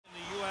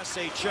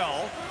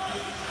USHL.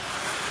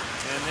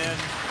 And then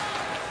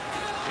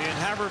in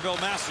Haverhill,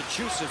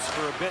 Massachusetts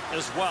for a bit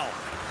as well.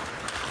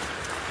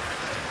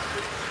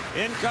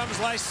 In comes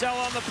Lysell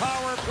on the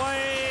power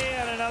play,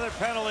 and another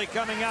penalty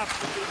coming up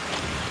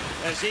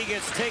as he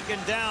gets taken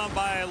down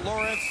by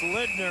Lawrence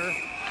Lidner.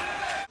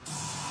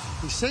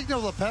 He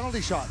signaled a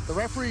penalty shot. The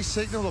referee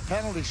signaled a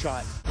penalty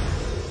shot.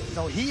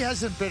 No, he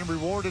hasn't been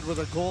rewarded with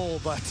a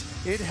goal, but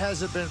it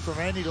hasn't been from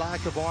any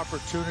lack of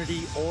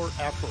opportunity or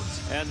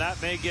effort. And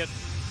that may get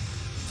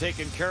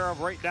taken care of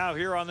right now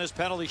here on this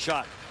penalty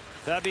shot.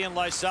 Fabian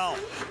Lysell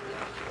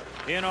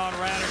in on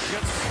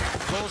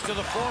Ranishitz, goes to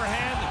the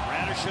forehand.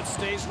 Ranishitz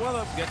stays with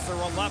him, gets the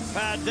left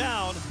pad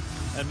down,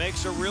 and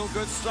makes a real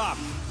good stop.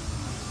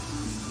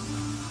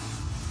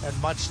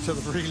 And much to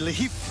the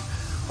relief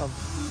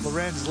of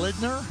Lawrence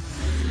Lidner.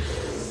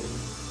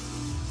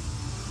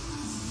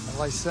 And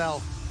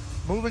Lysell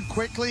moving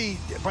quickly,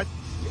 but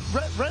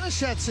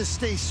Ranishitz just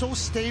stays so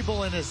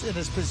stable in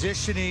his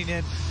positioning,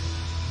 and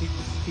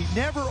he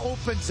never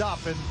opens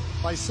up. And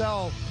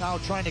Lysell now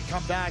trying to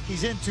come back.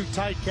 He's in too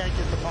tight, can't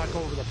get the puck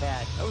over the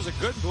pad. That was a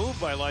good move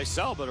by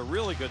Lysell, but a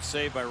really good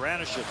save by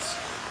Ranishitz.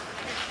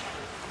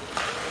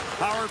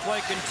 Power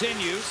play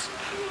continues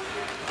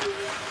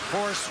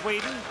for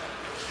Sweden.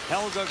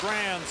 Helga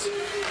Grands.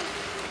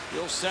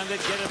 He'll send it,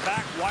 get it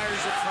back, wires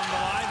it from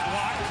the line,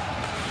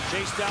 blocked.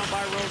 Chased down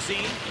by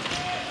Rosine.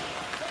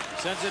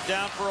 Sends it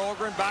down for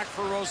Ogren, back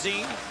for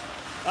Rosine.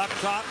 Up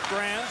top,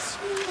 Grands.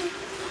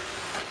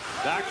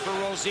 Back for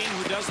Rosine,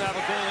 who does have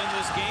a goal in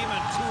this game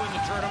and 2 in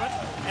the tournament.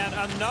 And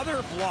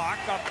another block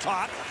up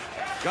top.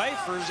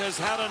 Geifers has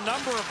had a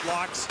number of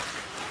blocks.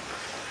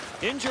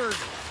 Injured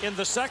in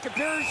the second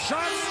period.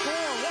 Shot, score,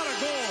 what a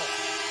goal.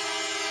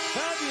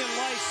 Fabian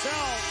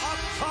Lysell up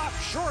top,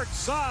 short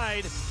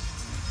side.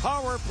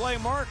 Power play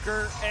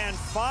marker, and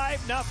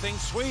 5-0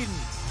 Sweden.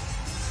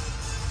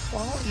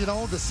 Well, you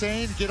know, the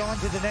saying, get on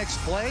to the next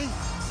play.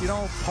 You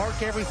know,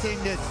 park everything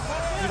that,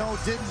 you know,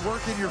 didn't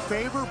work in your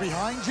favor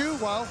behind you.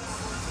 Well,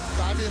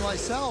 Fabian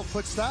Lysell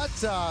puts that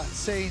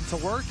saying to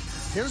work.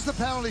 Here's the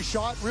penalty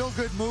shot, real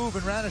good move,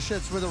 and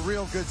Ranishitz with a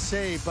real good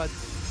save. But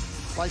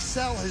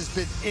Lysell has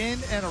been in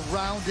and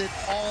around it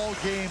all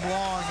game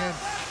long, and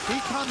he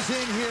comes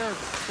in here,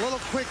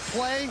 little quick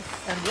play,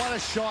 and what a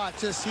shot.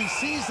 Just, he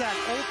sees that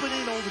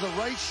opening over the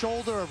right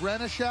shoulder of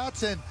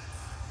Ranishitz, and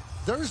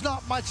there's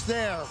not much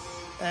there.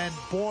 And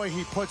boy,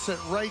 he puts it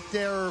right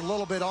there, a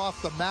little bit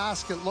off the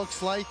mask, it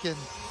looks like, and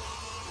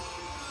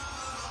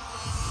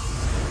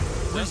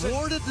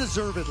rewarded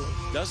deservedly.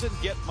 Doesn't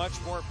get much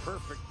more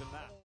perfect than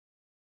that.